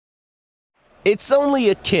It's only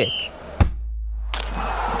a kick,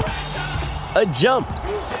 a jump,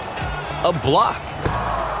 a block.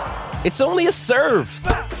 It's only a serve.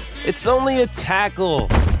 It's only a tackle,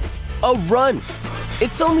 a run.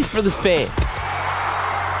 It's only for the fans.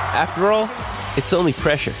 After all, it's only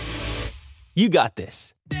pressure. You got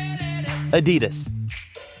this. Adidas.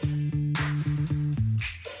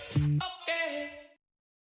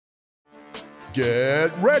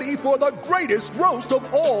 Get ready for the greatest roast of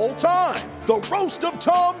all time. The Roast of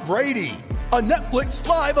Tom Brady. A Netflix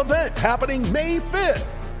live event happening May 5th.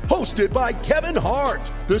 Hosted by Kevin Hart.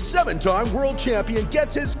 The 7-time world champion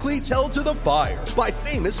gets his cleats held to the fire by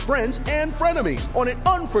famous friends and frenemies on an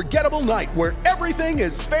unforgettable night where everything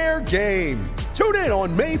is fair game. Tune in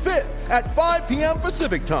on May 5th at 5 p.m.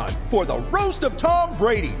 Pacific time for the Roast of Tom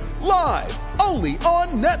Brady. Live only on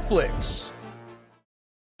Netflix.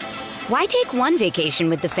 Why take one vacation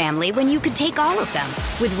with the family when you could take all of them?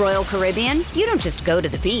 With Royal Caribbean, you don't just go to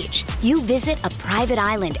the beach. You visit a private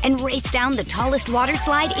island and race down the tallest water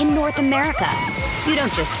slide in North America. You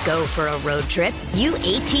don't just go for a road trip. You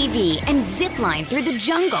ATV and zip line through the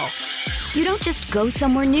jungle. You don't just go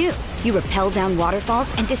somewhere new. You rappel down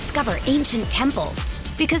waterfalls and discover ancient temples.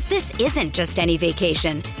 Because this isn't just any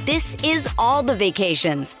vacation. This is all the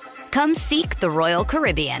vacations. Come seek the Royal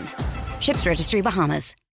Caribbean. Ships Registry,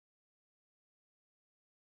 Bahamas.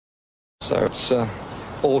 So it's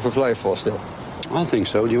all for play for still? I think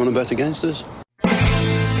so. Do you want to bet against us?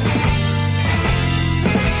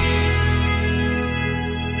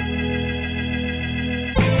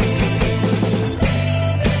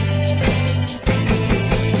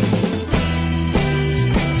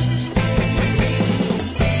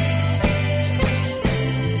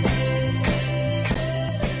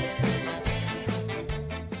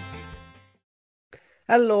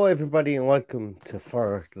 Hello, everybody, and welcome to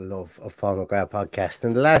For the Love of Paul McGrath podcast.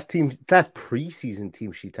 And the last pre-season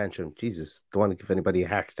team sheet tantrum. Jesus, don't want to give anybody a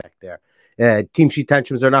heart attack there. Team sheet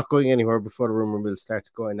tantrums are not going anywhere before the rumor mill starts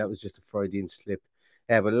going. That was just a Freudian slip.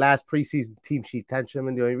 But last pre-season team sheet tantrum,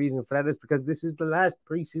 and the only reason for that is because this is the last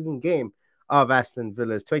pre-season game of Aston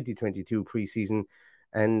Villa's 2022 pre-season.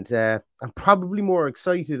 And I'm probably more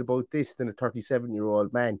excited about this than a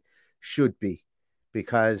 37-year-old man should be.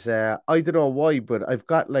 Because I don't know why, but I've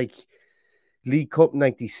got like League Cup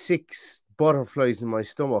 96 butterflies in my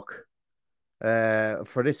stomach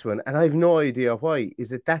for this one, and I have no idea why.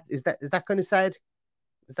 Is that kind of sad?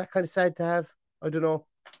 Is that kind of sad to have? I don't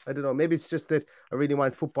know. Maybe it's just that I really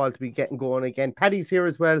want football to be getting going again. Paddy's here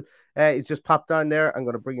as well. It's just popped on there. I'm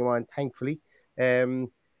going to bring him on, thankfully.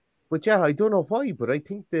 But yeah, I don't know why, but I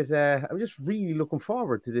think that I'm just really looking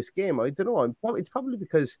forward to this game. I don't know. It's probably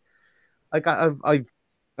because I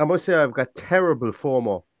must say I've got terrible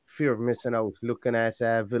FOMO, fear of missing out, looking at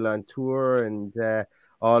Villa on tour and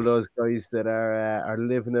all those guys that are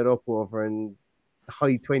living it up over in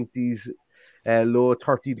high 20s, low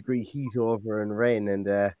 30-degree heat over in rain,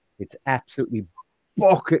 and it's absolutely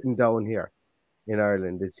bucketing down here in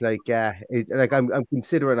Ireland. It's like I'm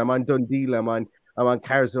considering. I'm on Dundee, I'm on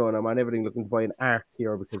Carzone, I'm on everything, looking to buy an Arc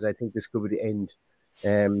here because I think this could be the end.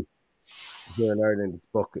 Here in Ireland, it's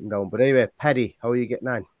bucketing down. But anyway, Paddy, how are you getting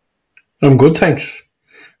on? I'm good, thanks.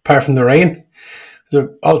 Apart from the rain. There's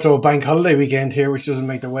also a bank holiday weekend here, which doesn't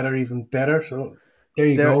make the weather even better. So there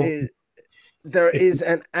you go. There is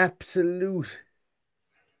an absolute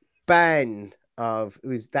ban of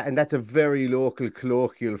that, and that's a very local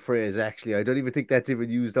colloquial phrase. Actually, I don't even think that's even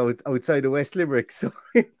used outside of West Limerick. So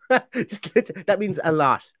that means a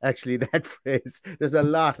lot. Actually, that phrase. There's a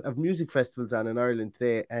lot of music festivals on in Ireland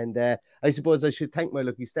today, and I suppose I should thank my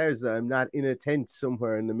lucky stars that I'm not in a tent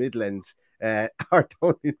somewhere in the Midlands or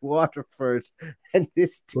down in Waterford, and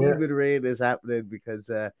this team with rain is happening because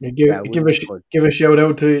give a shout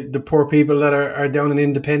out to the poor people that are down in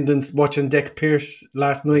Independence watching Dick Pearce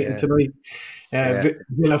last night and tonight.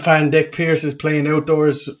 Villa fan Dick Pearce is playing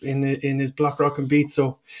outdoors in his Block Rock and Beat.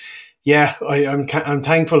 So yeah, I'm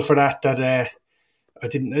thankful for that. I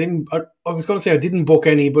was going to say I didn't book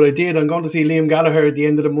any, but I did. I'm going to see Liam Gallagher at the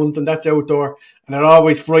end of the month, and that's outdoor, and it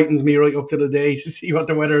always frightens me right up to the day to see what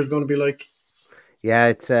the weather is going to be like. Yeah,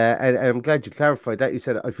 it's. I'm glad you clarified that. You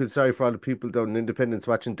said I feel sorry for all the people down in Independence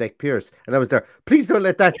watching Dick Pearce, and I was there. Please don't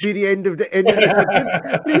let that be the end of the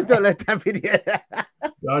sentence. Please don't let that be the end.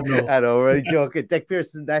 God no. I know, right? Joking. Dick Pearce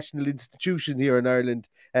is a national institution here in Ireland,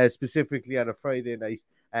 specifically on a Friday night,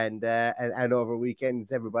 and over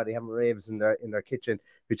weekends, everybody having raves in their kitchen,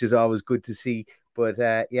 which is always good to see. But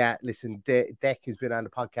yeah, listen, Deck has been on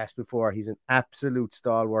the podcast before. He's an absolute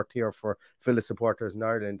stalwart here for Villa supporters in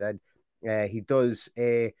Ireland, and he does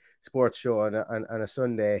sports show on a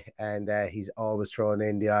Sunday, and he's always throwing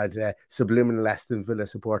in the odd subliminal Aston Villa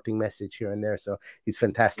supporting message here and there. So he's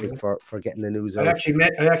fantastic for getting the news out. I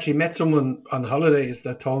actually met someone on holidays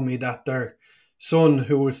that told me that their son,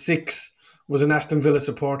 who was 6, was an Aston Villa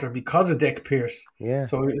supporter because of Dick Pearce. Yeah.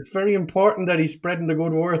 So it's very important that he's spreading the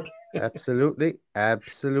good word. Absolutely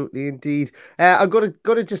indeed. I'm gonna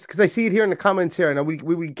just because I see it here in the comments here, and we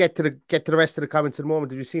will get to the rest of the comments in a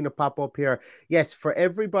moment. Have you seen it pop up here? Yes, for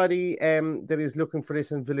everybody that is looking for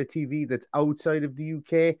this on Villa TV that's outside of the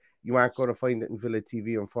UK, you aren't going to find it in Villa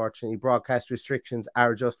TV, unfortunately. Broadcast restrictions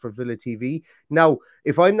are just for Villa TV. Now,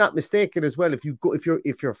 if I'm not mistaken as well, if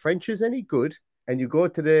your French is any good and you go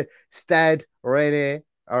to the Stade Rennais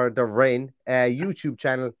or the Rennes YouTube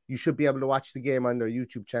channel, you should be able to watch the game on their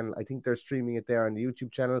YouTube channel. I think they're streaming it there on the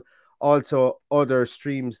YouTube channel. Also, other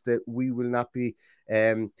streams that we will not be,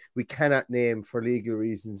 we cannot name for legal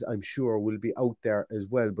reasons, I'm sure will be out there as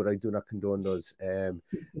well, but I do not condone those. Or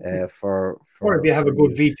if you have a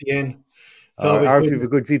good VPN. Or if you have a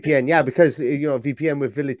good VPN, yeah, because, VPN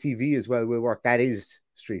with Villa TV as well will work. That is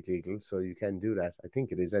street legal, so you can do that. I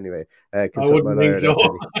think it is anyway. I wouldn't think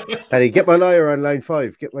so. Paddy, get my lawyer on line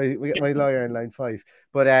 5. Get my lawyer on line 5.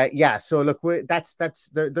 But yeah, so look, that's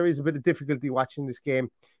there is a bit of difficulty watching this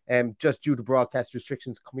game, just due to broadcast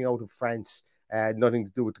restrictions coming out of France. Nothing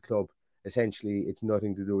to do with the club. Essentially, it's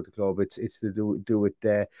nothing to do with the club. It's to do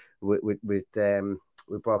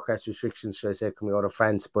with broadcast restrictions, should I say, coming out of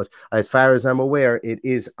France. But as far as I'm aware, it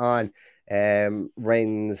is on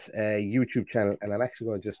Rennes' YouTube channel, and I'm actually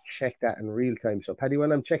going to just check that in real time. So, Paddy,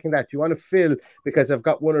 when I'm checking that, do you want to fill, because I've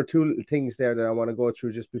got one or two little things there that I want to go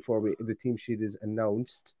through just before the team sheet is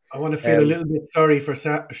announced. I want to feel a little bit sorry for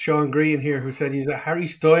Sean Green here, who said he was at Harry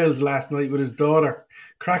Styles last night with his daughter.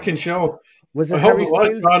 Cracking show. Was it Harry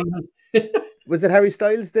Styles? Was it Harry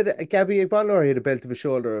Styles that Gabby Agbonlahor had a belt of a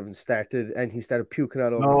shoulder and he started puking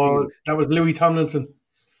all over the field? That was Louis Tomlinson.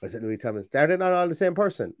 Was it Louis Tomlinson? They're not all the same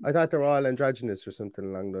person. I thought they were all androgynous or something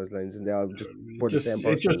along those lines, and they all just were the same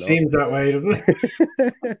person. It just seems that way, doesn't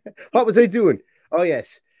it? What was I doing? Oh,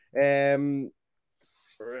 yes. Checking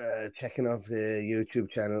up the YouTube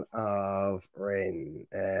channel of Rennes.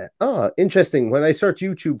 Interesting. When I search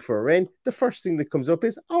YouTube for Rennes, the first thing that comes up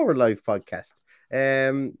is our live podcast.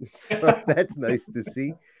 So that's nice to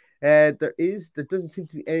see. There doesn't seem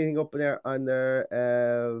to be anything up there on their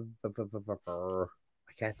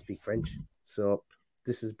I can't speak French, so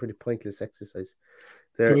this is a pretty pointless exercise.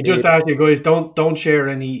 Can we just ask you guys, don't share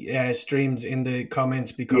any streams in the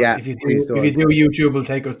comments, because if you do, YouTube will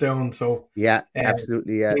take us down. So yeah,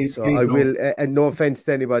 absolutely, yeah. Please I will, and no offense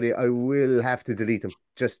to anybody, I will have to delete them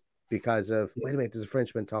just because of. Wait a minute, there's a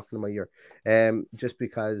Frenchman talking in my ear. Just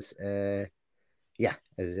because.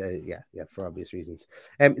 For obvious reasons.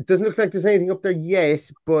 It doesn't look like there's anything up there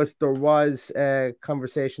yet, but there was a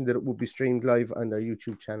conversation that it would be streamed live on their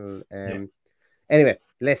YouTube channel. Anyway,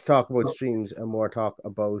 let's talk about streams and more talk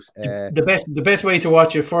about the best way to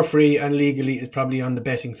watch it for free and legally is probably on the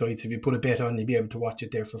betting sites. If you put a bet on, you'll be able to watch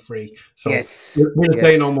it there for free. So we'll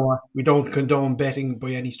say no more. We don't condone betting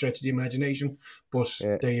by any stretch of the imagination, but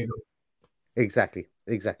there you go. Exactly.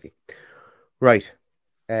 Right.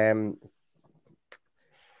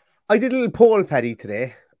 I did a little poll, Paddy,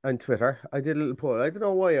 today on Twitter. I did a little poll. I don't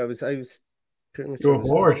know why. I was pretty much. You were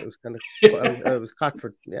bored. I was caught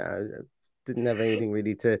for. Yeah, I didn't have anything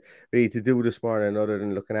really to do this morning other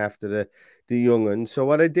than looking after the young ones. So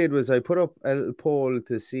what I did was I put up a little poll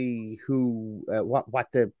to see who what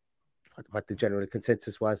the general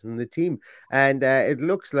consensus was in the team, and it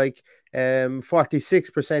looks like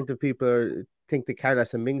 46% of people think that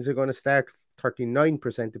Carlos and Mings are going to start.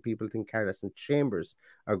 39% of people think Carlos and Chambers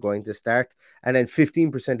are going to start, and then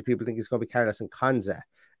 15% of people think it's going to be Carlos and Konsa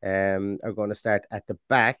are going to start at the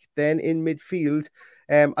back. Then in midfield,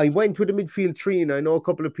 I went with a midfield 3, and I know a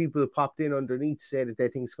couple of people popped in underneath to say that they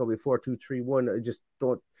think it's going to be 4-2-3-1. I just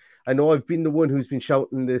don't. I know I've been the one who's been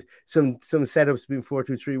shouting that some setups have been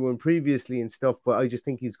 4-2-3-1 previously and stuff, but I just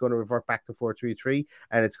think he's going to revert back to 4-3-3,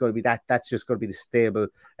 and it's going to be that's just going to be the stable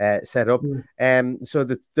setup. So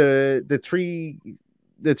the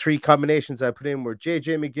three combinations I put in were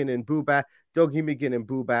JJ McGinn and Bouba, Dougie McGinn and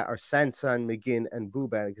Bouba, or Sanson McGinn and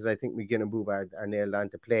Bouba, because I think McGinn and Bouba are nailed on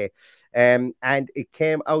to play. And it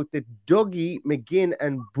came out that Dougie McGinn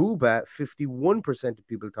and Bouba, 51% of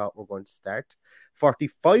people thought were going to start.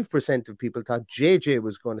 45% of people thought JJ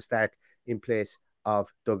was going to start in place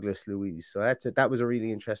of Douglas Luiz. So that was a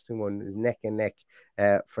really interesting one. It was neck and neck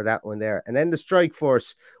for that one there. And then the strike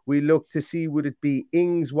force, we looked to see, would it be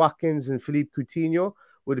Ings, Watkins, and Philippe Coutinho?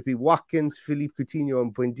 Would it be Watkins, Philippe Coutinho,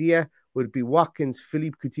 and Buendia? Would it be Watkins,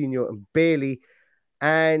 Philippe Coutinho, and Bailey?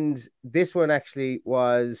 And this one actually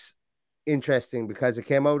was interesting because it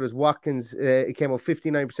came out as Watkins. It came out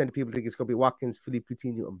 59% of people think it's going to be Watkins, Philippe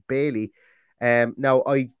Coutinho, and Bailey. Now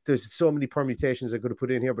there's so many permutations I could have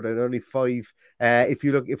put in here, but only 5.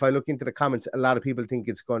 If I look into the comments, a lot of people think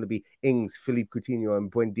it's going to be Ings, Philippe Coutinho,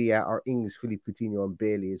 and Buendia, or Ings, Philippe Coutinho, and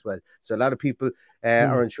Bailey as well. So a lot of people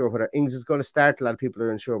are unsure whether Ings is going to start. A lot of people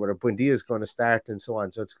are unsure whether Buendia is going to start, and so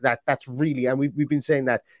on. So it's that's really, and we've been saying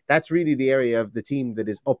that's really the area of the team that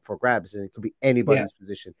is up for grabs, and it could be anybody's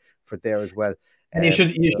position for there as well. And you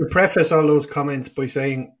should preface all those comments by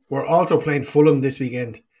saying we're also playing Fulham this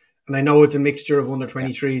weekend. And I know it's a mixture of under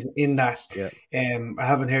 23s in that. Yeah. I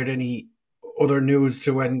haven't heard any other news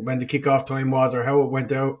to when the kickoff time was or how it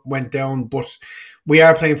went down. But we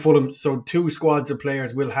are playing Fulham, so 2 squads of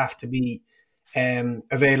players will have to be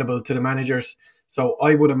available to the managers. So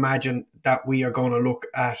I would imagine that we are going to look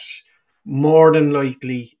at more than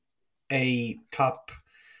likely a top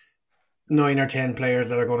 9 or 10 players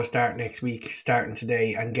that are going to start next week, starting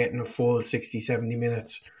today and getting a full 60, 70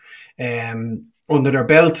 minutes under their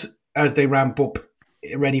belt as they ramp up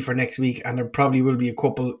ready for next week. And there probably will be a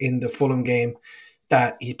couple in the Fulham game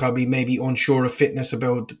that he probably may be unsure of fitness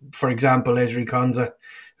about. For example, Ezri Konsa,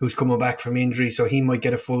 who's coming back from injury, so he might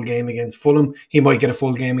get a full game against Fulham. He might get a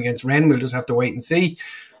full game against Rennes. We'll just have to wait and see.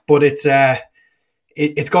 But it's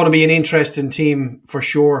going to be an interesting team for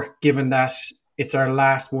sure, given that it's our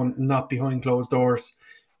last one not behind closed doors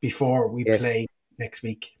before we play next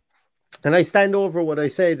week. And I stand over what I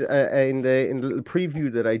said in the little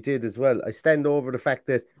preview that I did as well. I stand over the fact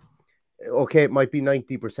that, okay, it might be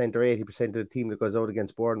 90% or 80% of the team that goes out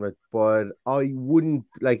against Bournemouth, but I wouldn't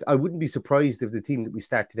be surprised if the team that we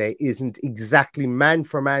start today isn't exactly man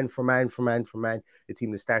for man the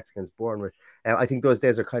team that starts against Bournemouth. I think those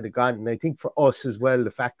days are kind of gone. And I think for us as well,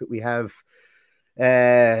 the fact that we have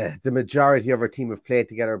the majority of our team have played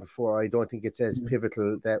together before, I don't think it's as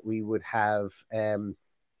pivotal that we would have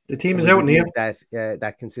the team is out in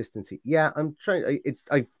that consistency. Yeah, I'm trying.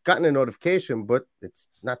 I've gotten a notification, but it's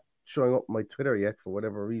not showing up on my Twitter yet for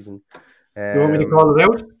whatever reason. You want me to call it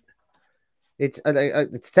out?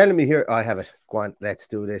 It's telling me here. I have it. Go on, let's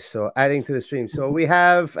do this. So adding to the stream. So we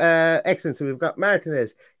have excellent. So we've got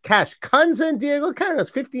Martinez, Cash, Konsa, and Diego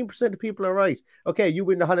Carlos. 15% of people are right. Okay, you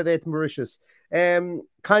win the holiday to Mauritius.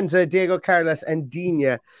 Konsa, Diego Carlos, and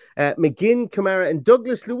Digne, McGinn, Kamara, and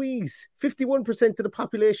Douglas Luiz. 51% of the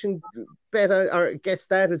population bet or guess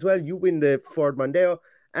that as well. You win the Ford Mondeo.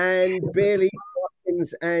 And Bailey,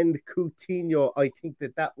 Watkins, and Coutinho. I think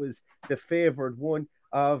that was the favoured one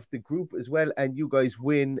of the group as well, and you guys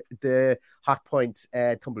win the Hot Points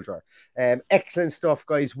tumble jar. Excellent stuff,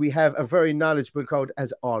 guys. We have a very knowledgeable crowd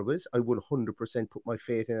as always. I would 100% put my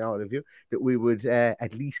faith in all of you that we would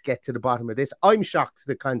at least get to the bottom of this. I'm shocked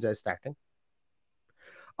that Konsa is starting.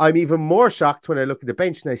 I'm even more shocked when I look at the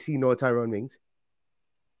bench and I see no Tyrone Mings.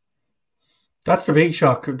 That's the big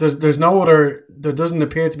shock. There's no other. There doesn't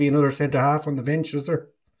appear to be another centre half on the bench, is there?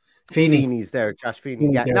 Feeney's there, Josh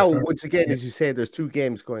Feeney. Yeah. Now, once again, as you say, there's 2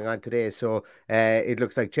 games going on today, so it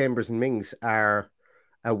looks like Chambers and Mings are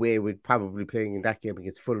away with probably playing in that game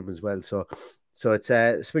against Fulham as well. So it's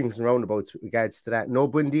swings and roundabouts with regards to that. No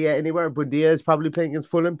Buendia anywhere. Buendia is probably playing against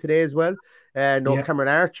Fulham today as well. Cameron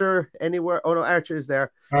Archer anywhere. Oh no, Archer is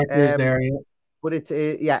there. Archer is there. Yeah. But it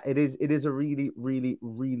is a really, really,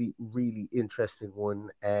 really, really interesting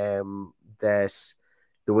one. That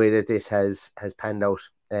the way that this has panned out.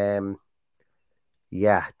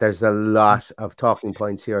 There's a lot of talking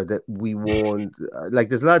points here that we won't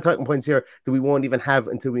there's a lot of talking points here that we won't even have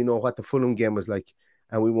until we know what the Fulham game was like,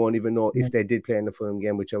 and we won't even know if they did play in the Fulham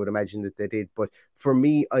game, which I would imagine that they did. But for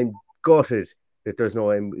me, I'm gutted that there's no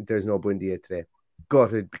Buendia today.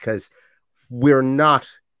 Gutted because we're not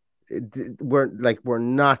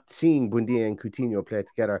seeing Buendia and Coutinho play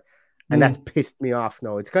together, and that's pissed me off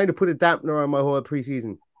now. It's kind of put a dampener on my whole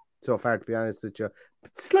preseason so far, to be honest with you.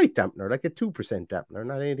 Slight dampener, like a 2% dampener,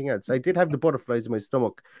 not anything else. I did have the butterflies in my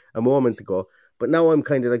stomach a moment ago, but now I'm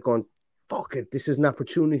kind of like going, fuck it, this is an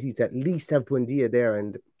opportunity to at least have Buendia there,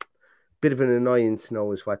 and a bit of an annoyance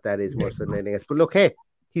now is what that is more so than anything else. But look, hey,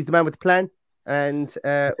 he's the man with the plan, and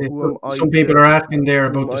some people are asking there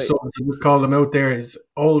about the subs. We've called them out there is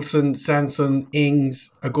Olsen, Sanson,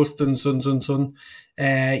 Ings, Augustin, Son,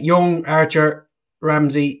 Young, Archer,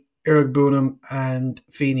 Ramsey, Eric Boonham, and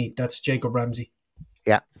Feeney. That's Jacob Ramsey.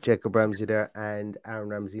 Yeah, Jacob Ramsey there, and Aaron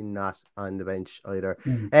Ramsey not on the bench either.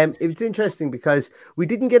 It's interesting because we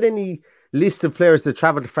didn't get any list of players that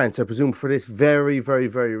traveled to France, I presume, for this very, very,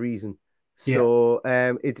 very reason. So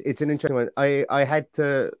it's an interesting one.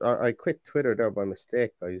 I quit Twitter there by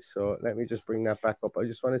mistake, guys. So let me just bring that back up. I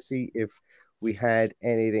just want to see if we had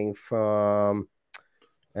anything from.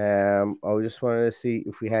 I just wanted to see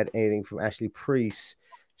if we had anything from Ashley Preece,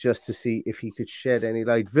 just to see if he could shed any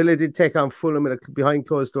light. Villa did take on Fulham in a behind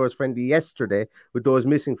closed doors friendly yesterday, with those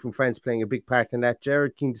missing from France playing a big part in that.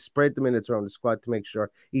 Gerrard keen to spread the minutes around the squad to make sure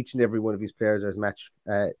each and every one of his players are as match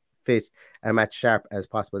fit and match sharp as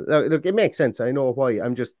possible. Look, it makes sense. I know why.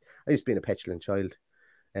 I'm just being a petulant child.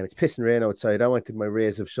 It's pissing rain outside. I wanted my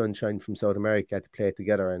rays of sunshine from South America to play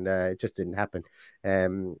together, and it just didn't happen.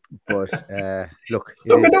 But look,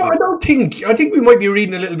 I think we might be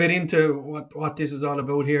reading a little bit into what this is all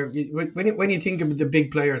about here. When you think of the big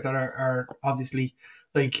players that are obviously,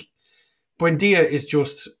 like, Buendia is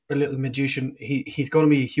just a little magician. He's going to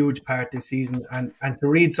be a huge part this season, and to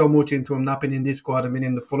read so much into him not being in this squad and being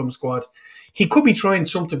in the Fulham squad, he could be trying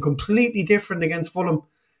something completely different against Fulham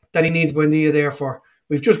that he needs Buendia there for.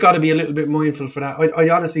 We've just got to be a little bit mindful for that. I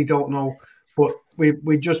honestly don't know, but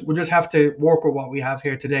we just have to work with what we have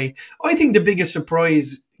here today. I think the biggest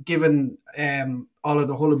surprise, given all of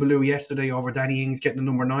the hullabaloo yesterday over Danny Ings getting the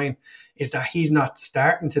number 9, is that he's not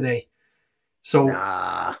starting today. So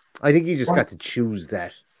I think he just got to choose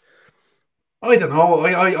that. I don't know.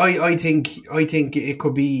 I think it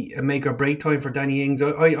could be a make or break time for Danny Ings.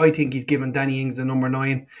 I think he's given Danny Ings the number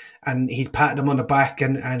 9, and he's patting him on the back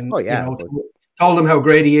and told him how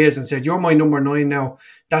great he is and said, "You're my number 9 now.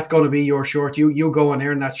 That's going to be your shirt. You go and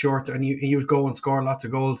earn that shirt, and you go and score lots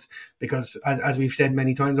of goals." Because as we've said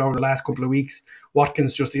many times over the last couple of weeks,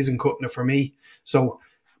 Watkins just isn't cutting it for me. So,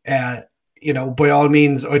 by all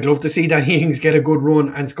means, I'd love to see Danny Ings get a good run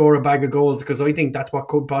and score a bag of goals, because I think that's what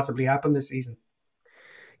could possibly happen this season.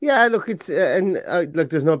 Yeah, look, it's look,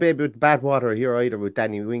 there's no baby with bad water here either with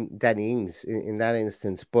Danny Ings in that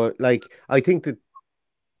instance. But like, I think that,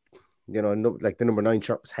 like the number 9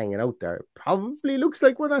 shirt was hanging out there. Probably looks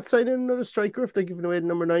like we're not signing another striker if they're giving away the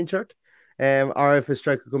number 9 shirt. Or if a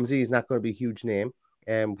striker comes in, he's not going to be a huge name.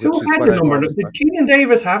 Who had the number 9? Did Keenan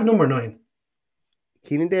Davis have number 9?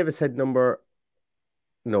 Keenan Davis had number...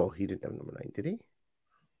 No, he didn't have number 9, did he?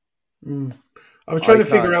 I was trying to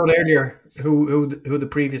figure out earlier who the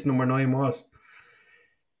previous number 9 was.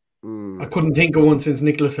 I couldn't think of one since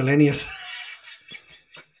Nicholas Elenius.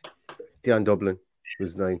 Dion Dublin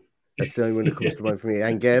was 9. That's the only one that comes to mind for me.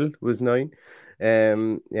 Angel was 9.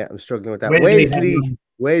 I'm struggling with that.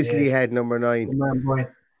 Wesley had number 9.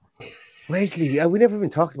 Wesley, we never even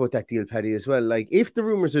talked about that deal, Paddy, as well. Like, if the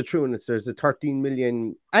rumours are true and there's a 13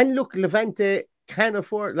 million, and look, Levante can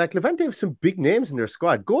afford, like, Levante have some big names in their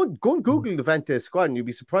squad. Go and Google Levante's squad, and you'll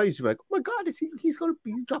be surprised. You'll be like, oh my God, he's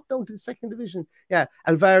dropped down to the 2nd division. Yeah,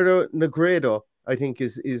 Alvaro Negredo, I think,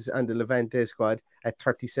 is on the Levante squad at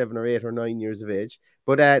 37 or 8 or 9 years of age.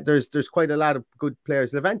 But there's quite a lot of good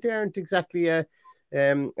players. Levante aren't exactly a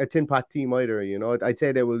tin pot team either. I'd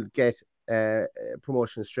say they will get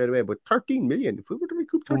promotion straight away. But 13 million, if we were to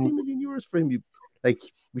recoup 13 million euros for him,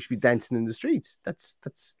 we should be dancing in the streets. That's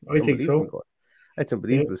I think so. That's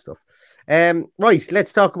unbelievable stuff. Right,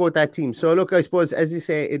 let's talk about that team. So, look, I suppose, as you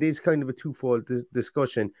say, it is kind of a twofold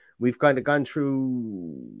discussion. We've kind of gone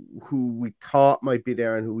through who we thought might be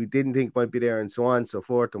there and who we didn't think might be there, and so on and so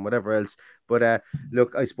forth, and whatever else. But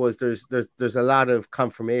look, I suppose there's a lot of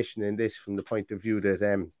confirmation in this from the point of view that,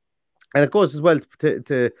 and it goes as well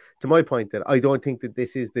to my point that I don't think that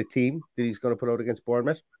this is the team that he's going to put out against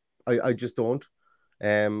Bournemouth. I just don't.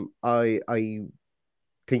 I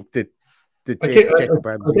think that. I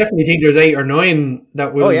definitely think there's 8 or 9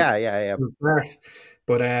 that will. Oh yeah.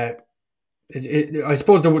 But I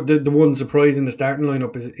suppose the one surprise in the starting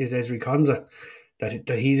lineup is Ezri Konsa,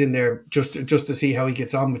 that he's in there just to see how he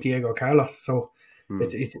gets on with Diego Carlos. So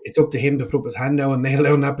it's up to him to put up his hand now and nail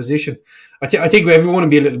down that position. I think everyone would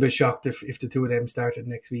be a little bit shocked if the two of them started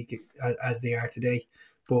next week as they are today.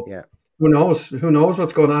 But yeah. Who knows? Who knows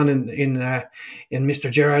what's going on in Mr.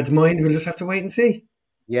 Gerrard's mind? We'll just have to wait and see.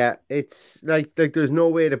 Yeah, it's like there's no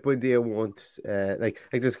way that Buendia won't like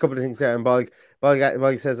there's a couple of things there, and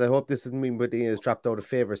Bolg says, I hope this doesn't mean Buendia has dropped out of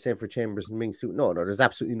favour. Same for Chambers and Mings too. No, there's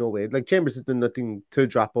absolutely no way. Like, Chambers has done nothing to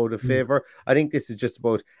drop out of favour. I think this is just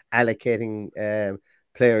about allocating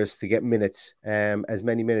players to get minutes, as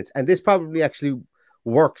many minutes, and this probably actually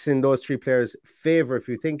works in those 3 players' favour if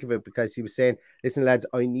you think of it, because he was saying, listen lads,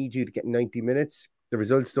 I need you to get 90 minutes. The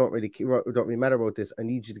results don't really matter about this. I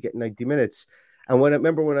need you to get 90 minutes. And when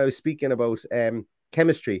I was speaking about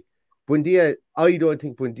chemistry, Buendia, I don't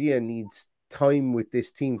think Buendia needs time with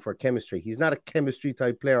this team for chemistry. He's not a chemistry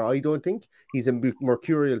type player. I don't think he's a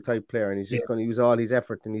mercurial type player, and he's just going to use all his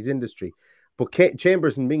effort in his industry. But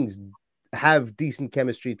Chambers and Mings have decent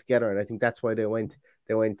chemistry together, and I think that's why they went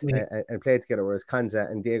and played together. Whereas Konsa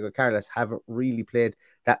and Diego Carlos haven't really played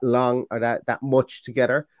that long or that much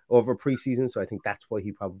together over preseason. So I think that's why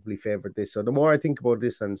he probably favoured this. So the more I think about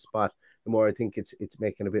this on the spot, the more I think it's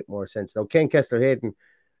making a bit more sense. Now, Ken Kessler-Hayden,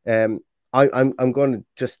 I'm going to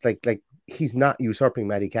just like he's not usurping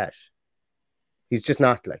Matty Cash. He's just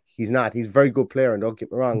not he's not. He's a very good player, and don't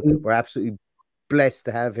get me wrong, we're absolutely blessed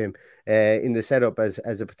to have him in the setup as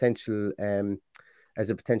a potential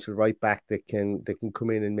right back that can come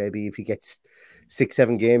in, and maybe if he gets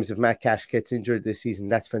 6-7 games, if Matt Cash gets injured this season,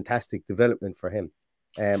 that's fantastic development for him.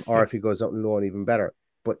 Or if he goes out on loan, even better.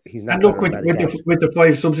 But he's not. And look, with the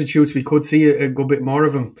 5 substitutes, we could see a good bit more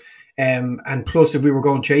of him. And plus, if we were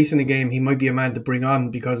going chasing a game, he might be a man to bring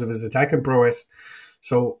on because of his attacking prowess.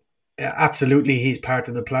 So absolutely, he's part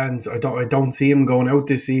of the plans. I don't see him going out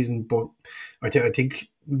this season, but I think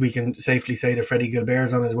we can safely say that Freddie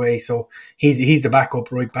Gilbert's on his way. So he's the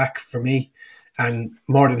backup right back for me, and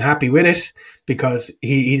more than happy with it because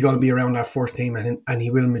he's going to be around that first team and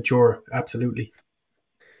he will mature absolutely.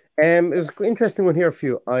 It was an interesting one here for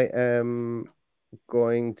you. I'm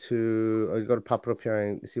going to pop it up here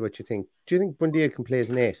and see what you think. Do you think Buendia can play as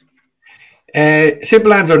an 8?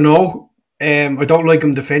 Simple answer, no. I don't like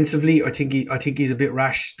him defensively. I think he's a bit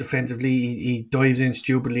rash defensively. He dives in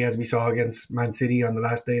stupidly, as we saw against Man City on the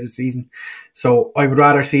last day of the season. So I would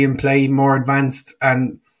rather see him play more advanced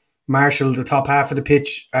and marshal the top half of the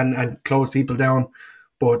pitch and close people down.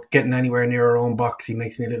 But getting anywhere near our own box, he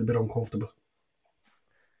makes me a little bit uncomfortable.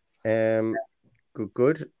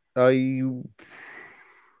 Good.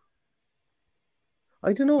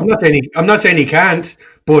 I don't know. I'm not saying he can't,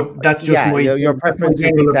 but that's just your preference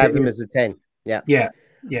would be to have him as a 10. Yeah.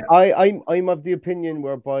 I'm of the opinion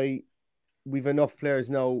whereby we've enough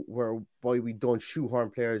players now whereby we don't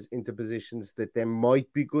shoehorn players into positions that they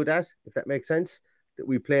might be good at, if that makes sense. That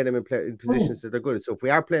we play them in positions that they're good at. So if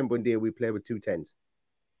we are playing Buendia, we play with 2 10s.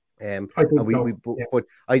 But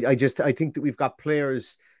I think that we've got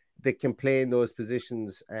players that can play in those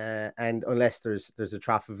positions, and unless there's a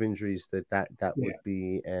trough of injuries, that would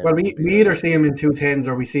be. Well, we either see him in 2 10s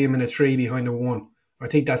or we see him in a 3 behind a 1. I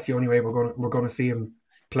think that's the only way we're going to see him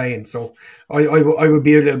playing. So I would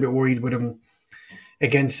be a little bit worried with him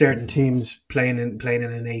against certain teams playing in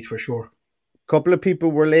an 8 for sure. Couple of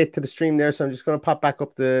people were late to the stream there, so I'm just going to pop back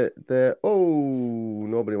up the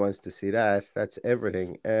nobody wants to see that. That's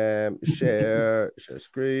everything. Share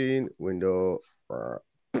screen window.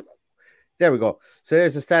 There we go. So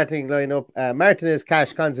there's the starting lineup. Martinez,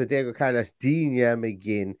 Cash, Konsa, Diego Carlos, Digne,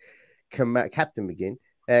 McGinn, Captain McGinn,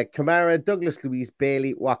 Kamara, Douglas Luiz,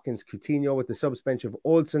 Bailey, Watkins, Coutinho, with the subs bench of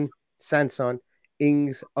Olsen, Sanson,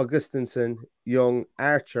 Ings, Augustinsson, Young,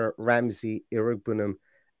 Archer, Ramsey, Iroegbunam,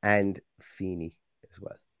 and Feeney as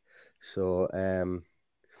well. So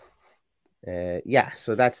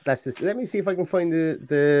so that's this. Let me see if I can find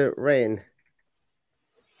the rain.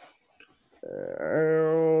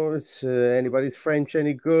 Anybody's French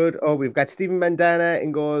any good? Oh, we've got Stephen Mandanda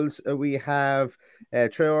in goals. We have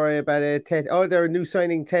Traore, Tete. They're a new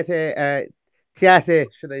signing. Tiate,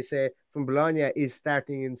 should I say, from Bologna is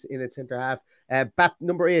starting in its centre half.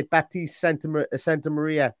 Number 8, Baptiste Santa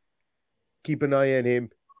Maria. Keep an eye on him.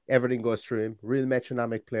 Everything goes through him. Real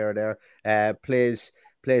metronomic player there. Plays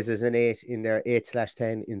as an 8 in their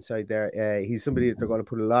 8/10 inside there. He's somebody that they're going to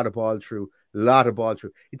put a lot of ball through.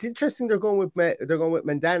 It's interesting they're going with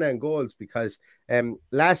Mandanda in goals because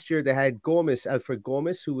last year they had Alfred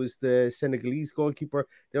Gomes, who was the Senegalese goalkeeper.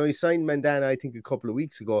 They only signed Mandanda, I think, a couple of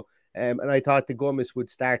weeks ago. And I thought the Gomes would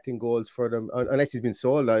start in goals for them, unless he's been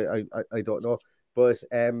sold. I don't know. But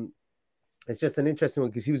it's just an interesting one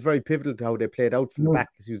because he was very pivotal to how they played out from the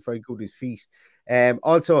back because he was very good with his feet.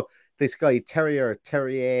 Also, this guy,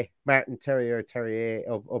 Martin Terrier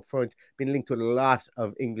up front, been linked with a lot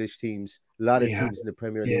of English teams, a lot of teams in the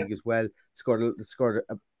Premier League as well. Scored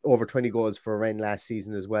over 20 goals for Rennes last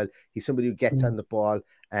season as well. He's somebody who gets on the ball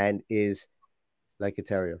and is like a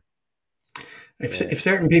terrier. If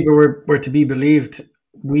certain people were to be believed,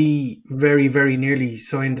 we very, very nearly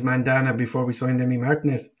signed Mandanda before we signed Emi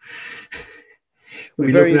Martinez.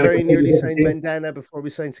 We very, very nearly signed Mandanda before we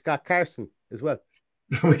signed Scott Carson as well.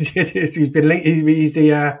 He's been linked. He's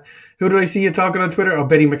the who do I see you talking on Twitter? Oh,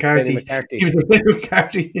 Benny McCarthy. He was the Benny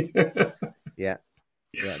McCarthy. Yeah.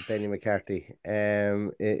 Yeah, Benny McCarthy.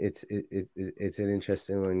 It's an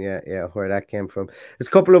interesting one. Yeah, where that came from. There's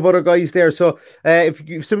a couple of other guys there. So,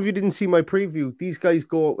 if some of you didn't see my preview, these guys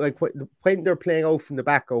go like when they're playing out from the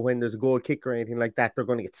back or when there's a goal kick or anything like that, they're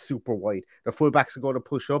going to get super wide. Their fullbacks are going to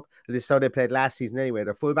push up. This is how they played last season anyway.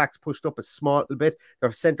 Their fullbacks pushed up a small little bit.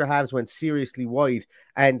 Their centre halves went seriously wide,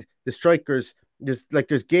 and the strikers.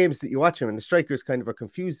 There's games that you watch them and the strikers kind of are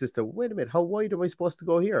confused as to, wait a minute, how wide am I supposed to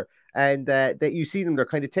go here? And that you see them, they're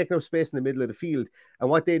kind of taking up space in the middle of the field. And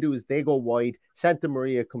what they do is they go wide. Santa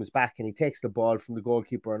Maria comes back and he takes the ball from the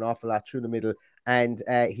goalkeeper an awful lot through the middle. And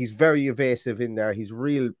he's very evasive in there. He's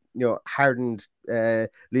real, hardened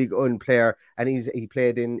League One player. And he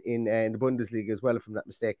played in the Bundesliga as well, if I'm not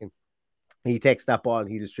mistaken. He takes that ball and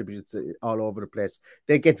he distributes it all over the place.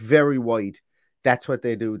 They get very wide. That's what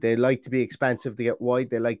they do. They like to be expansive. They get wide.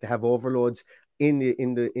 They like to have overloads in the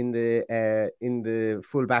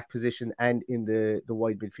fullback position and in the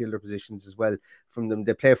wide midfielder positions as well. From them,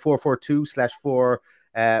 they play 4-4-2/4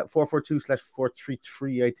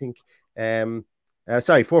 4-4-2/4-3-3. I think.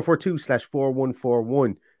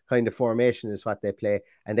 4-4-2/4-1-4-1 kind of formation is what they play,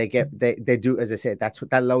 and they do, as I said, that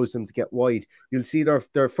allows them to get wide. You'll see their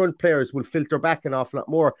front players will filter back an awful lot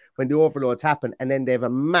more when the overloads happen, and then they have a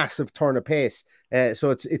massive turn of pace. So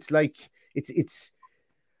it's like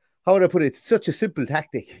how would I put it? It's such a simple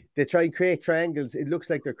tactic. They try and create triangles. It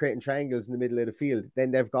looks like they're creating triangles in the middle of the field.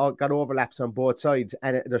 Then they've got overlaps on both sides,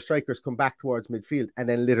 and their strikers come back towards midfield, and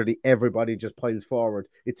then literally everybody just piles forward.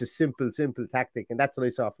 It's a simple tactic, and that's what I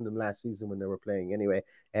saw from them last season when they were playing anyway.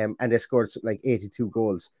 And they scored like 82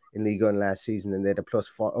 goals in Ligue 1 last season, and they had a plus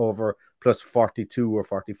 42 or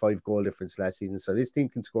 45 goal difference last season. So this team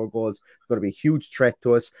can score goals. It's going to be a huge threat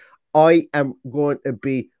to us. I am going to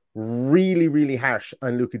be really, really harsh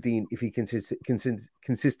on Luca Dean if he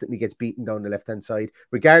consistently gets beaten down the left-hand side.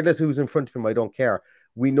 Regardless of who's in front of him, I don't care.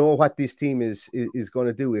 We know what this team is going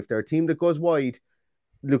to do. If they're a team that goes wide,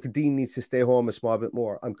 Luca Dean needs to stay home a small bit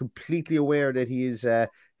more. I'm completely aware that he is that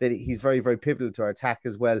he's very, very pivotal to our attack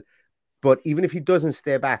as well. But even if he doesn't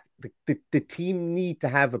stay back, the team need to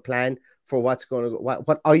have a plan for what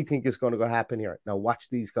I think is going to go happen here. Now watch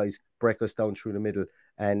these guys break us down through the middle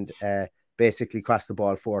and basically cross the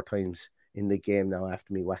ball 4 times in the game now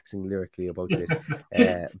after me waxing lyrically about this.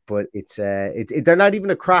 But they're not even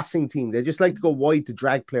a crossing team. They just like to go wide to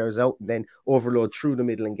drag players out and then overload through the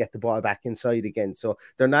middle and get the ball back inside again. So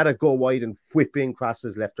they're not a go wide and whip in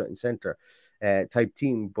crosses left, right, and center type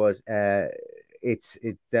team. But they're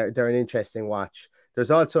an interesting watch. There's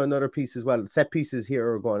also another piece as well. Set pieces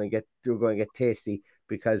here are going to get tasty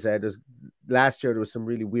because last year there was some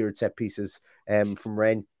really weird set pieces from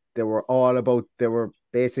Rennes. They were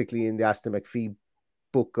basically in the Aston McPhee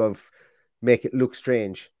book of make it look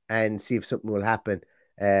strange and see if something will happen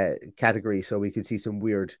category. So we could see some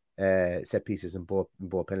weird set pieces in both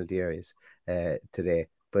penalty areas today.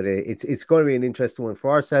 But it's going to be an interesting one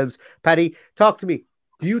for ourselves. Paddy, talk to me.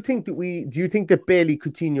 Do you think that Bailey,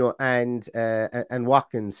 Coutinho, and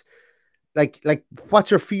Watkins, like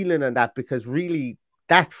what's your feeling on that? Because really,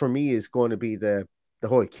 that for me is going to be the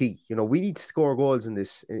whole key. We need to score goals in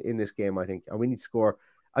this game, I think, and we need to score.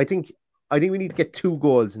 I think we need to get 2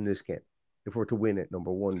 goals in this game if we're to win it,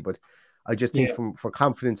 number one. But I just think for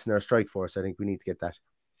confidence in our strike force, I think we need to get that.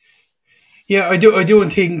 Yeah, I do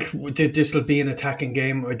think that this will be an attacking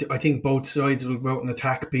game. I think both sides will go out and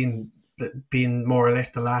attack, being more or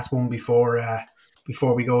less the last one before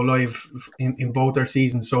we go live in both our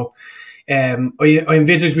seasons. So I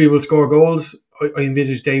envisage we will score goals. I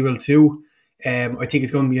envisage they will too. I think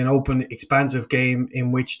it's going to be an open, expansive game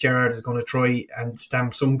in which Gerrard is going to try and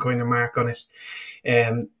stamp some kind of mark on it.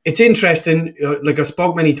 It's interesting. Like I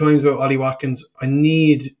spoke many times about Ollie Watkins. I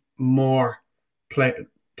need more play.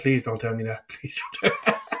 Please don't tell me that. Please don't tell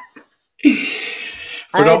me.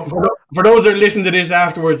 For those that listen to this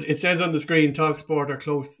afterwards, it says on the screen, TalkSport are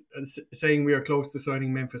close, saying we are close to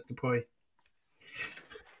signing Memphis Depay.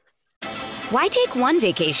 Why take one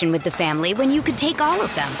vacation with the family when you could take all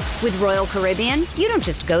of them? With Royal Caribbean, you don't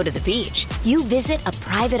just go to the beach. You visit a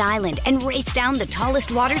private island and race down the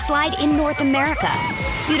tallest water slide in North America.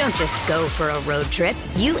 You don't just go for a road trip.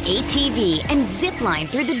 You ATV and zip line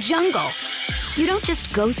through the jungle. You don't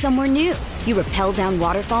just go somewhere new. You rappel down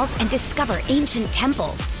waterfalls and discover ancient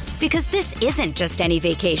temples. Because this isn't just any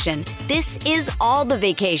vacation. This is all the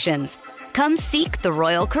vacations. Come seek the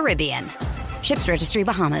Royal Caribbean. Ships Registry,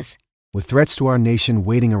 Bahamas. With threats to our nation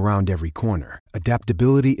waiting around every corner,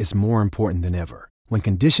 adaptability is more important than ever. When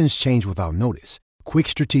conditions change without notice, quick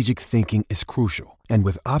strategic thinking is crucial. And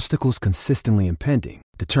with obstacles consistently impending,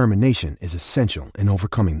 determination is essential in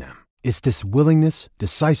overcoming them. It's this willingness,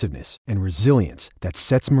 decisiveness, and resilience that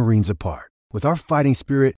sets Marines apart. With our fighting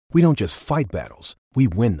spirit, we don't just fight battles, we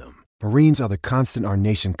win them. Marines are the constant our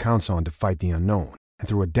nation counts on to fight the unknown. And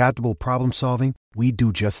through adaptable problem solving, we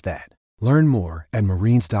do just that. Learn more at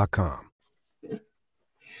marines.com.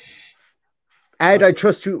 And I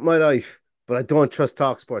trust you with my life, but I don't trust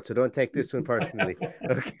TalkSport, so don't take this one personally.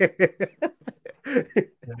 Okay.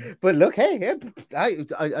 But look, hey,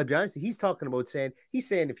 I'll be honest, he's saying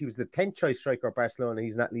if he was the 10th choice striker of Barcelona,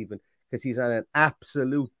 he's not leaving because he's on an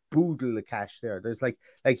absolute boodle of cash there. There's like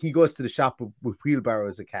he goes to the shop with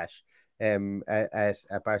wheelbarrows of cash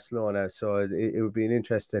at Barcelona, so it would be an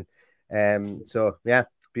interesting so yeah,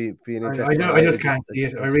 be an interesting. I just can't see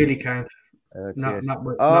it. I really can't.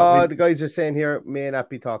 The guys are saying here may not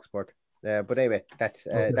be TalkSport. But anyway, that's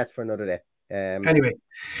for another day. Anyway,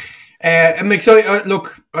 I'm excited.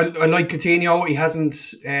 Look, I like Coutinho. He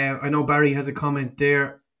hasn't. I know Barry has a comment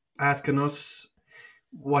there asking us,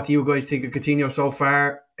 what do you guys think of Coutinho so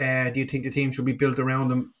far? Do you think the team should be built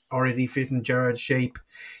around him, or is he fitting Gerrard's shape?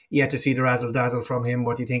 Yet to see the razzle dazzle from him.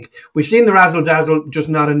 What do you think? We've seen the razzle dazzle, just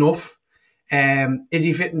not enough. Is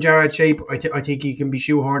he fitting Gerrard's shape? I think he can be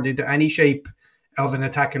shoehorned into any shape of an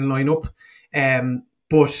attacking lineup.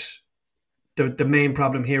 But the main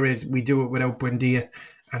problem here is we do it without Buendia,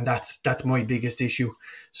 and that's my biggest issue.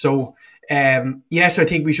 So yes, I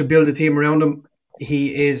think we should build a team around him.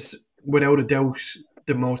 He is without a doubt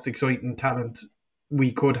the most exciting talent we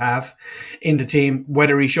could have in the team.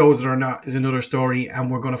 Whether he shows it or not is another story, and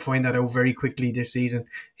we're going to find that out very quickly this season.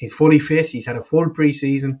 He's fully fit. He's had a full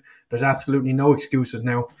pre-season. There's absolutely no excuses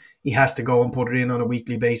now. He has to go and put it in on a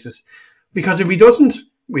weekly basis, because if he doesn't,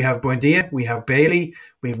 we have Buendia, we have Bailey,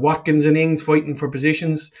 we have Watkins and Ings fighting for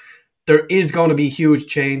positions. There is going to be huge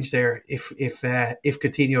change there if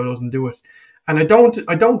Coutinho doesn't do it. And I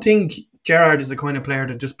don't think Gerrard is the kind of player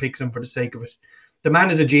that just picks him for the sake of it. The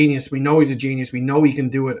man is a genius. We know he's a genius. We know he can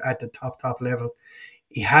do it at the top level.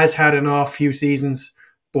 He has had an off few seasons,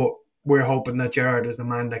 but we're hoping that Gerrard is the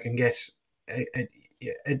man that can get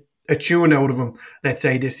a tune out of him, let's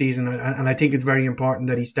say, this season. And I think it's very important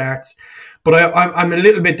that he starts. But I'm a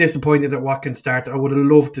little bit disappointed that Watkins starts. I would have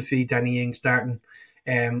loved to see Danny Ings starting.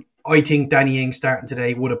 I think Danny Ings starting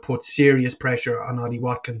today would have put serious pressure on Ollie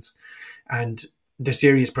Watkins. And the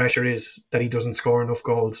serious pressure is that he doesn't score enough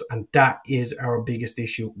goals, and that is our biggest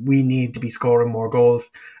issue. We need to be scoring more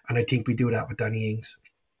goals, and I think we do that with Danny Ings.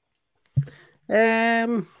 I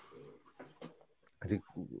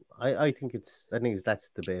think that's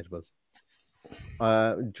debatable.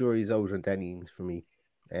 Jury's out on Danny Ings for me.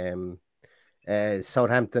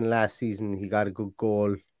 Southampton last season, he got a good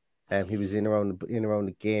goal. He was in around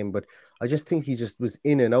the game, but I just think he just was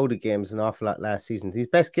in and out of games an awful lot last season. His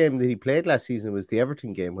best game that he played last season was the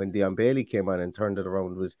Everton game when Dion Bailey came on and turned it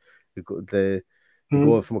around with the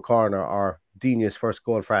goal from a corner, or Dini's first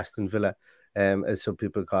goal for Aston Villa, as some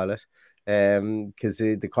people call it, because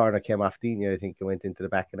the corner came off Dini, I think, it went into the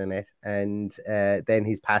back of the net, and then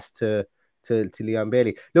he's passed to Leon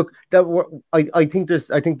Bailey. Look, I think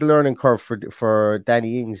the learning curve for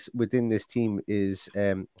Danny Ings within this team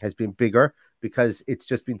has been bigger, because it's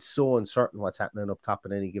just been so uncertain what's happening up top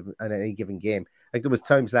in any given game. Like, there was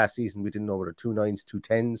times last season we didn't know whether 2 9s, 2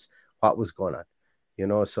 10s, what was going on.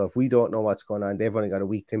 So if we don't know what's going on, they've only got a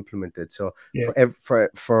week to implement it. So yeah.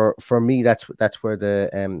 For me, that's where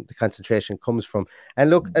the concentration comes from.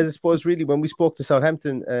 And look, as I suppose, really, when we spoke to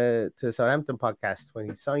Southampton podcast when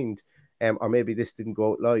he signed, or maybe this didn't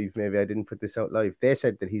go out live, maybe I didn't put this out live, they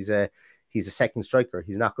said that he's a second striker.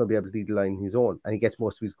 He's not going to be able to lead the line on his own, and he gets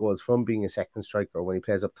most of his goals from being a second striker when he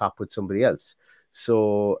plays up top with somebody else.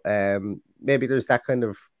 So maybe there's that kind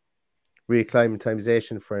of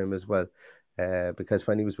reacclimatization for him as well. Because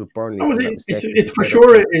when he was with Burnley, it's for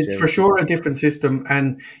sure a different system,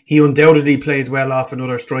 and he undoubtedly plays well off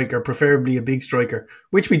another striker, preferably a big striker,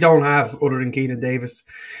 which we don't have other than Keenan Davis.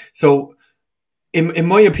 So, in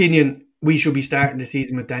my opinion, we should be starting the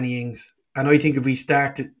season with Danny Ings, and I think if we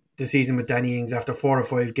start the season with Danny Ings after 4 or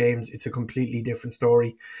 5 games, it's a completely different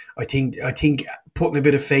story. I think putting a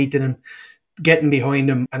bit of faith in him, getting behind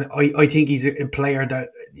him, and I think he's a player that,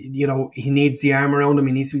 he needs the arm around him.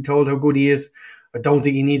 He needs to be told how good he is. I don't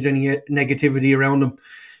think he needs any negativity around him.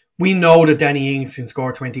 We know that Danny Ings can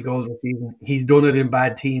score 20 goals a season. He's done it in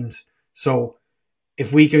bad teams. So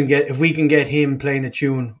if we can get him playing a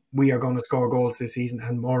tune, we are going to score goals this season,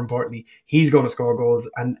 and more importantly, he's going to score goals,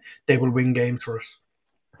 and they will win games for us.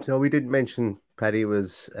 So we did mention, Paddy,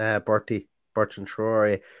 was Bertrand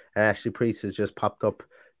Traore, and Ashley Priest has just popped up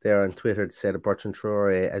there on Twitter to say that Bertrand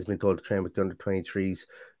Traore has been told to train with the under-23s.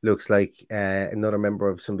 Looks like another member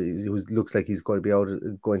of somebody who looks like he's going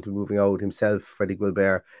to be moving out himself. Freddie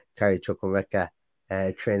Guilbert, Kari Chukwuemeka,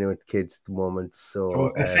 training with the kids at the moment.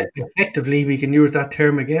 So effectively, we can use that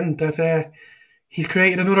term again. That he's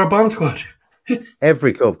created another bomb squad.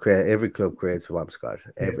 Every club creates a bomb squad.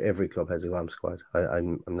 Every club has a bomb squad.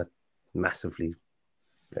 I'm not massively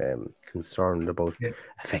concerned about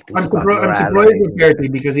affecting squad morale. I'm surprised with Bertie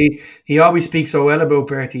because he always speaks so well about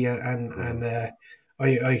Bertie, and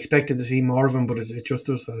I expected to see more of him, but it just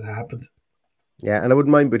doesn't happen. Yeah, and I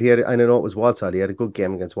wouldn't mind, but I know it was Walsall. He had a good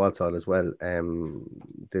game against Walsall as well.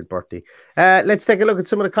 Did Bertie? Let's take a look at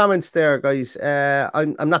some of the comments there, guys.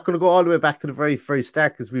 I'm not going to go all the way back to the very, very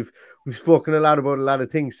start because we've spoken a lot about a lot of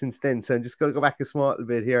things since then. So I'm just going to go back a small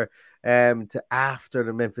bit here to after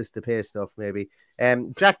the Memphis Depay stuff, maybe.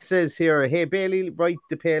 Jack says here, hey, Bailey, right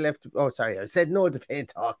Depay left. Oh, sorry, I said no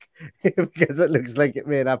Depay talk because it looks like it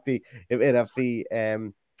may not be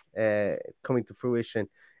coming to fruition.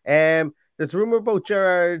 There's a rumor about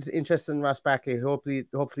Gerrard interested in Ross Barkley. Hopefully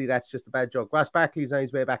that's just a bad joke. Ross Barkley's on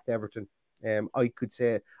his way back to Everton. I could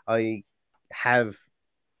say I have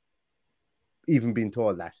even been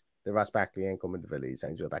told that Ross Barkley ain't coming to Villa. He's on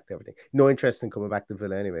his way back to Everton. No interest in coming back to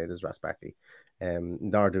Villa anyway. There's Ross Barkley.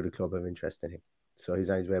 Nor do the club have interest in him. So he's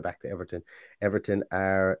on his way back to Everton. Everton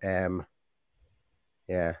are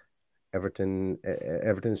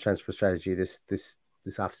Everton's transfer strategy this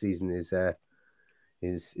off season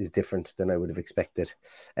is different than I would have expected.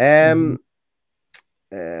 Where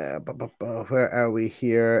are we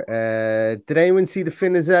here? Did anyone see the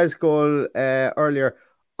Finn Azaz goal earlier?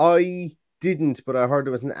 I didn't, but I heard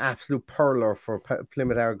it was an absolute pearler for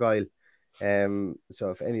Plymouth Argyle. So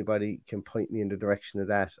if anybody can point me in the direction of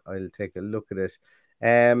that, I'll take a look at it.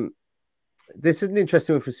 This is an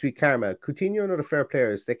interesting one for Sweet Karma. Coutinho and other fair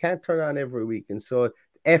players, they can't turn on every week, and so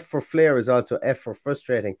F for flair is also F for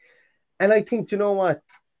frustrating. And I think, you know what?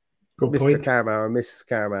 Good Mr. point. Karma or Mrs.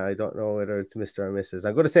 Karma, I don't know whether it's Mr. or Mrs.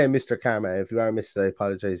 I'm going to say Mr. Karma. If you are Mrs., I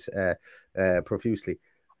apologize profusely.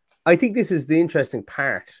 I think this is the interesting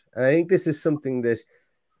part. And I think this is something that,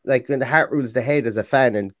 like, when the heart rules the head as a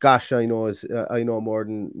fan, and gosh, I know more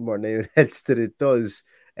than anyone else that it does.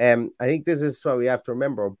 I think this is what we have to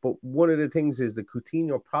remember. But one of the things is that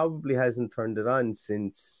Coutinho probably hasn't turned it on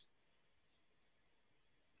since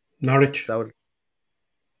Norwich.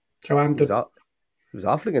 Southampton. It was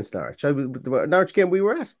awful against Norwich. The Norwich game we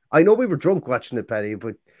were at. I know we were drunk watching it, Paddy,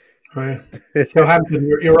 but right. Southampton.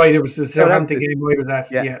 You're right. It was the Southampton game we was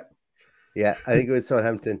at. Yeah, I think it was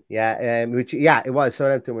Southampton. It was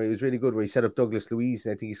Southampton where he was really good, where he set up Douglas Luiz,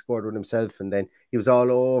 and I think he scored one himself, and then he was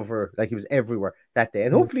all over, like he was everywhere that day.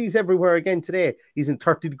 And hopefully he's everywhere again today. He's in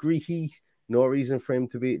 30-degree heat. No reason for him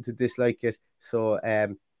to dislike it. So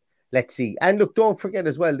let's see. And look, don't forget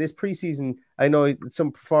as well, this preseason, I know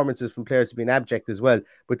some performances from players have been abject as well,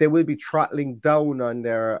 but they will be throttling down on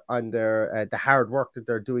their the hard work that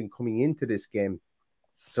they're doing coming into this game.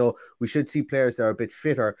 So we should see players that are a bit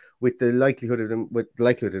fitter with the likelihood of the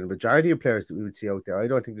majority of players that we would see out there. I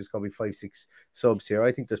don't think there's going to be 5-6 subs here.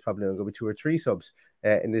 I think there's probably going to be 2 or 3 subs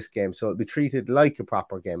in this game. So it'll be treated like a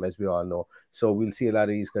proper game, as we all know. So we'll see a lot of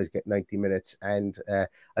these guys get 90 minutes. And I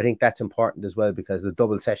think that's important as well, because the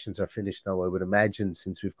double sessions are finished now, I would imagine,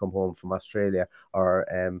 since we've come home from Australia, or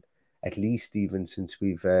at least even since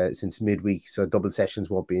midweek. So double sessions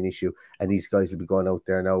won't be an issue, and these guys will be going out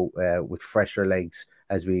there now with fresher legs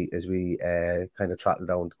as we kind of trottle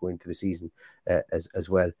down to go into the season as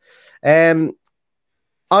well. Paddy,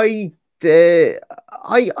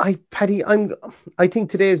 I think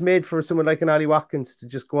today is made for someone like an Ollie Watkins to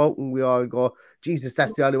just go out and we all go, Jesus,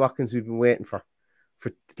 that's the Ollie Watkins we've been waiting for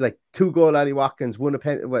like 2-goal Ollie Watkins, won a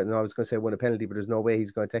penalty. Well, no, I was going to say won a penalty, but there's no way he's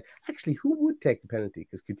going to take. Actually, who would take the penalty?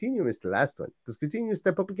 Because Coutinho missed the last one. Does Coutinho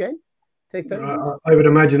step up again? Take penalties? I would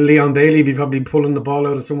imagine Leon Bailey be probably pulling the ball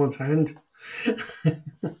out of someone's hand.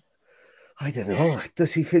 I don't know.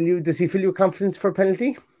 Does he fill you with confidence for a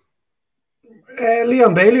penalty?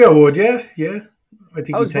 Leon Bailey, I would, yeah. I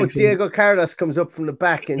think Diego Carlos comes up from the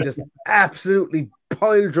back and just absolutely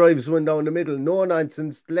pile drives one down the middle, no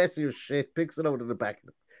nonsense, less of your shit, picks it out of the back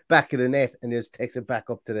of the net, and just takes it back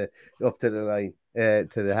up to the line, to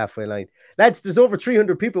the halfway line. Lads, there's over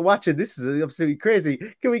 300 people watching. This is absolutely crazy.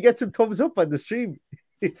 Can we get some thumbs up on the stream,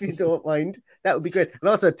 if you don't mind? That would be great. And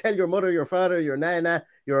also tell your mother, your father, your nana,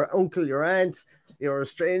 your uncle, your aunt, your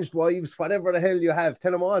estranged wives, whatever the hell you have,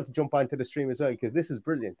 tell them all to jump onto the stream as well, because this is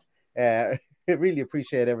brilliant. I really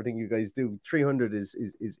appreciate everything you guys do. 300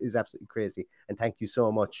 is absolutely crazy, and thank you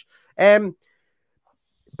so much. Paddy,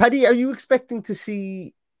 are you expecting to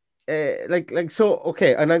see So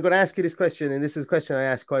okay, and I'm going to ask you this question, and this is a question I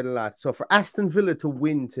ask quite a lot. So for Aston Villa to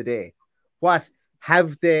win today, what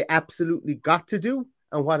have they absolutely got to do,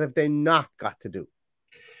 and what have they not got to do?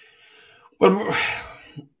 Well,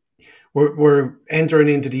 we're entering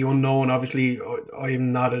into the unknown. Obviously,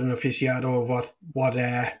 I'm not an aficionado of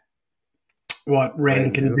what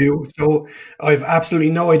Rennes can do. So I've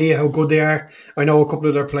absolutely no idea how good they are. I know a couple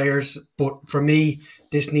of their players, but for me,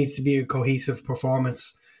 this needs to be a cohesive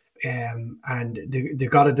performance. And they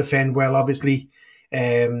got to defend well, obviously.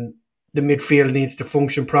 The midfield needs to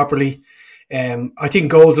function properly. I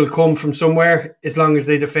think goals will come from somewhere as long as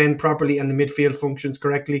they defend properly and the midfield functions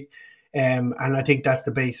correctly. And I think that's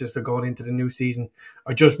the basis of going into the new season.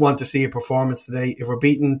 I just want to see a performance today. If we're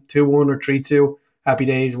beaten 2-1 or 3-2, happy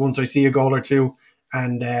days. Once I see a goal or two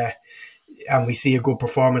and we see a good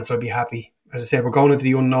performance, I'll be happy. As I said, we're going into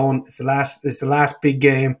the unknown. It's the last big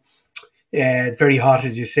game. It's very hot,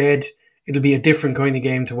 as you said. It'll be a different kind of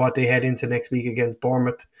game to what they head into next week against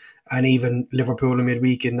Bournemouth and even Liverpool in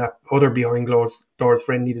midweek in that other behind closed doors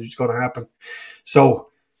friendly that's going to happen.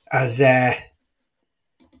 So, as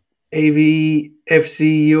AVFCUS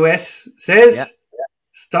says,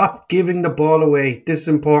 Stop giving the ball away. This is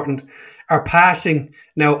important. Our passing,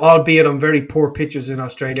 now, albeit on very poor pitches in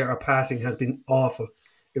Australia, our passing has been awful.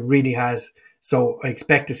 It really has. So I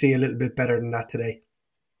expect to see a little bit better than that today.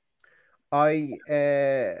 I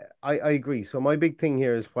agree. So my big thing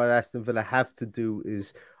here is what Aston Villa have to do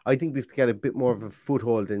is I think we have to get a bit more of a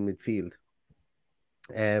foothold in midfield.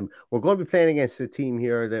 We're going to be playing against a team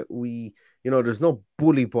here that there's no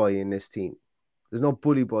bully boy in this team. There's no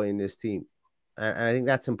bully boy in this team. And I think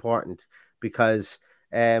that's important because,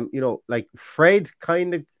 Fred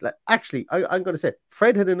kind of actually, I'm going to say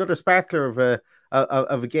Fred had another sparkler of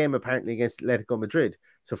a game apparently against Atletico Madrid.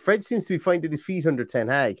 So Fred seems to be finding his feet under Ten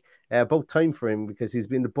Hag. About time for him because he's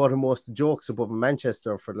been the butt of most jokes above in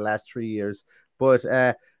Manchester for the last 3 years. But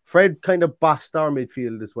Fred kind of bossed our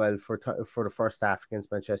midfield as well for the first half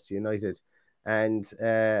against Manchester United. And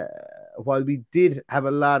while we did have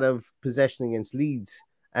a lot of possession against Leeds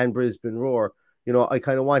and Brisbane Roar, I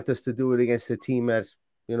kind of want us to do it against a team at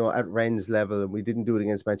Rennes level, and we didn't do it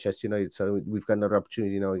against Manchester United, so we've got another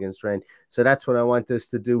opportunity now against Rennes. So that's what I want us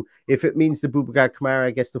to do. If it means that Boubacar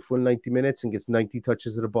Kamara gets the full 90 minutes and gets 90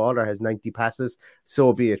 touches of the ball or has 90 passes,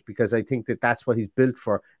 so be it, because I think that that's what he's built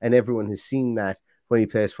for, and everyone has seen that when he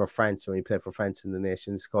plays for France, when he played for France in the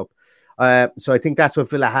Nations Cup. So I think that's what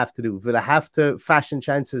Villa have to do. Villa have to fashion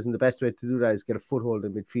chances, and the best way to do that is get a foothold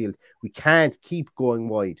in midfield. We can't keep going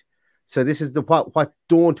wide. So this is what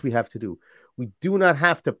don't we have to do? We do not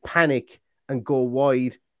have to panic and go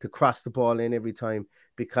wide to cross the ball in every time,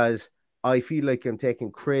 because I feel like I'm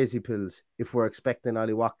taking crazy pills if we're expecting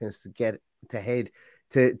Ollie Watkins to get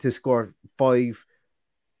to score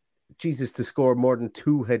to score more than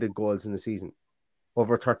 2 headed goals in the season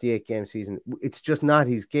over a 38 game season. It's just not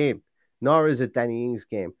his game, nor is it Danny Ings'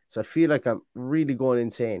 game. So I feel like I'm really going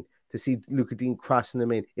insane to see Lucas Digne crossing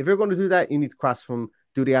them in. If you're going to do that, you need to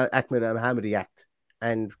do the Ahmed Al-Hamadi act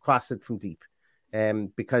and cross it from deep.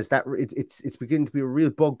 Because it's beginning to be a real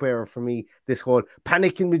bugbearer for me, this whole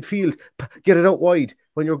panic in midfield, get it out wide,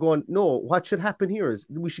 when you're going, no, what should happen here is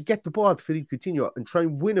we should get the ball to Philippe Coutinho and try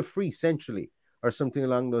and win a free centrally or something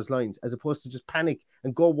along those lines, as opposed to just panic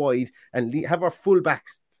and go wide and have our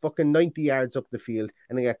fullbacks fucking 90 yards up the field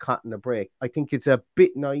and then get caught in a break. I think it's a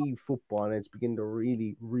bit naive football, and it's beginning to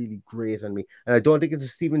really, really grate on me. And I don't think it's a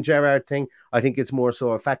Steven Gerrard thing. I think it's more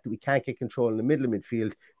so a fact that we can't get control in the middle of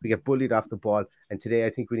midfield. We get bullied off the ball. And today I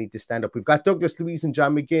think we need to stand up. We've got Douglas Luiz and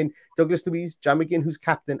John McGinn. John McGinn, who's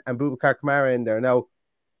captain, and Boubacar Kamara in there. Now,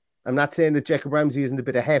 I'm not saying that Jacob Ramsey isn't a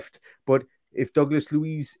bit of heft, but if Douglas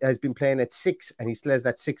Luiz has been playing at 6 and he still has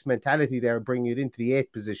that 6 mentality there, bringing it into the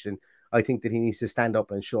 8th position, I think that he needs to stand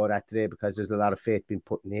up and show that today, because there's a lot of faith being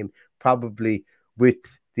put in him, probably with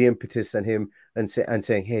the impetus on him and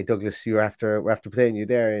saying, hey, Douglas, we're after playing you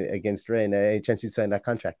there against Rennes. Any chance you'd sign that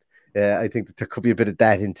contract? I think that there could be a bit of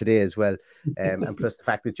that in today as well. And plus the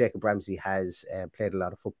fact that Jacob Ramsey has played a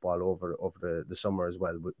lot of football over the summer as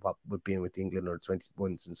well, with being with England or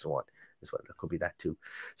 21s and so on as well. There could be that too.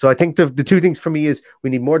 So I think the two things for me is we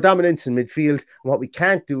need more dominance in midfield. And what we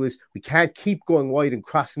can't do is we can't keep going wide and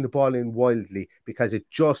crossing the ball in wildly, because it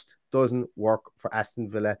just doesn't work for Aston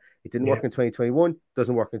Villa. It didn't work in 2021,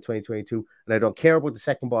 doesn't work in 2022. And I don't care about the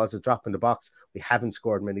second balls that drop in the box. We haven't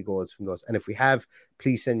scored many goals from those. And if we have,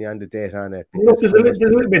 please send me on the data on it. Look, there's a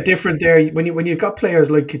little bit different there. When you've got players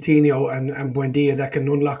like Coutinho and Buendia that can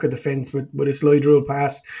unlock a defence with a slide rule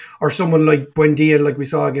pass, or someone like Buendia, like we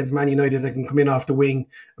saw against Man United outsider that can come in off the wing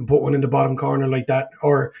and put one in the bottom corner like that,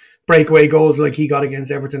 or breakaway goals like he got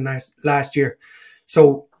against Everton last year.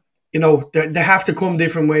 So, they have to come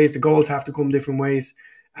different ways. The goals have to come different ways.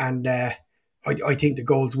 And I think the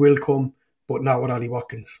goals will come, but not with Ollie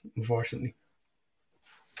Watkins, unfortunately.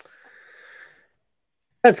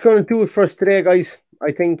 That's going to do it for us today, guys.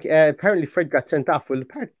 I think apparently Fred got sent off. Well,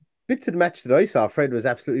 bits of the match that I saw, Fred was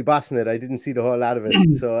absolutely bossing it. I didn't see the whole lot of it,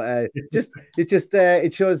 so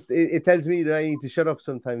it tells me that I need to shut up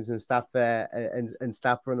sometimes and stop and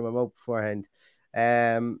stop running my mouth beforehand.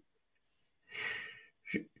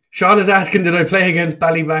 Sean is asking, did I play against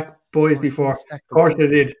Ballybrack boys before? Of course I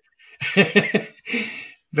did.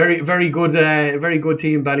 Very, very good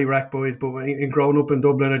team, Ballybrack boys. But in growing up in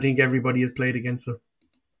Dublin, I think everybody has played against them.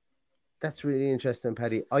 That's really interesting,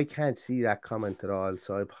 Paddy. I can't see that comment at all,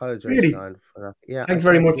 so I apologize, really? Sean. For that. Yeah, thanks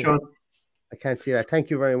very much, Sean. I can't see that.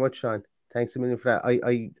 Thank you very much, Sean. Thanks a million for that.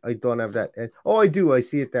 I don't have that. I do. I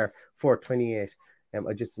see it there. 428.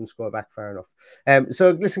 I just didn't scroll back far enough.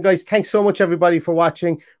 So listen, guys, thanks so much, everybody, for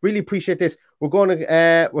watching. Really appreciate this. We're going to,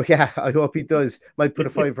 I hope he does. Might put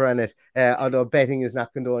a $5 on it. Although betting is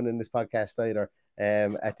not condoned in this podcast either.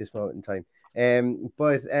 At this moment in time.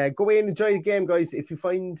 But go away and enjoy the game, guys. If you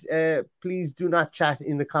find, please do not chat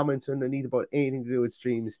in the comments underneath about anything to do with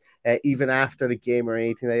streams, even after the game or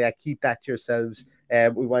anything like that. Keep that to yourselves.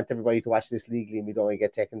 We want everybody to watch this legally, and we don't want to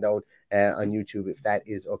get taken down on YouTube if that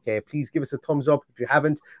is okay. Please give us a thumbs up if you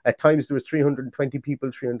haven't. At times there was 320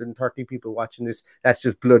 people, 330 people watching this. That's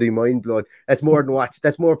just bloody mind blown. That's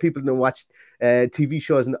more people than watch TV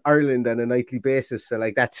shows in Ireland on a nightly basis.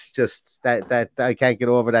 So that's just that I can't get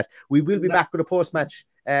over that. We will be back with a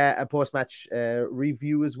post-match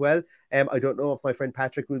review as well. I don't know if my friend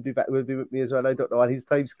Patrick will be with me as well. I don't know what his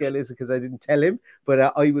time scale is because I didn't tell him,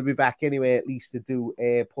 but I will be back anyway, at least to do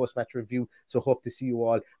a post-match review. So hope to see you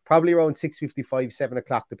all probably around 6:55, 7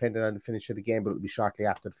 o'clock, depending on the finish of the game, but it'll be shortly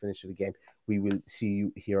after the finish of the game. We will see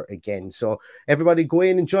you here again. So everybody, go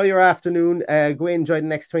in, enjoy your afternoon. Go in, enjoy the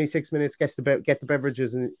next 26 minutes, get the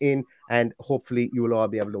beverages in, and hopefully you will all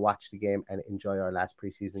be able to watch the game and enjoy our last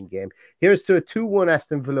preseason game. Here's to a 2-1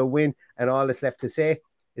 Aston Villa win, and all that's left to say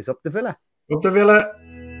is up the Villa. Up the Villa.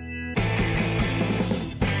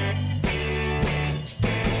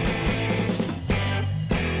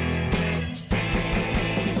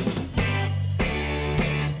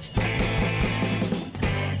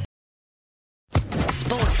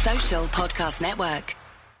 Sports Social Podcast Network.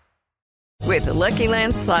 With the Lucky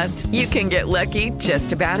Land Slots, you can get lucky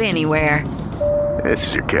just about anywhere. This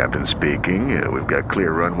is your captain speaking. We've got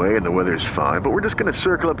clear runway and the weather's fine, but we're just going to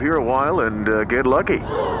circle up here a while and get lucky.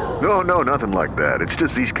 No, nothing like that. It's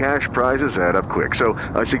just these cash prizes add up quick. So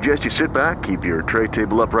I suggest you sit back, keep your tray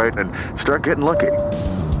table upright, and start getting lucky.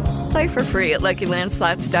 Play for free at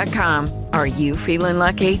LuckyLandSlots.com. Are you feeling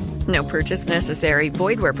lucky? No purchase necessary.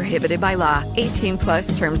 Void where prohibited by law.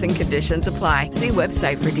 18+ terms and conditions apply. See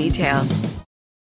website for details.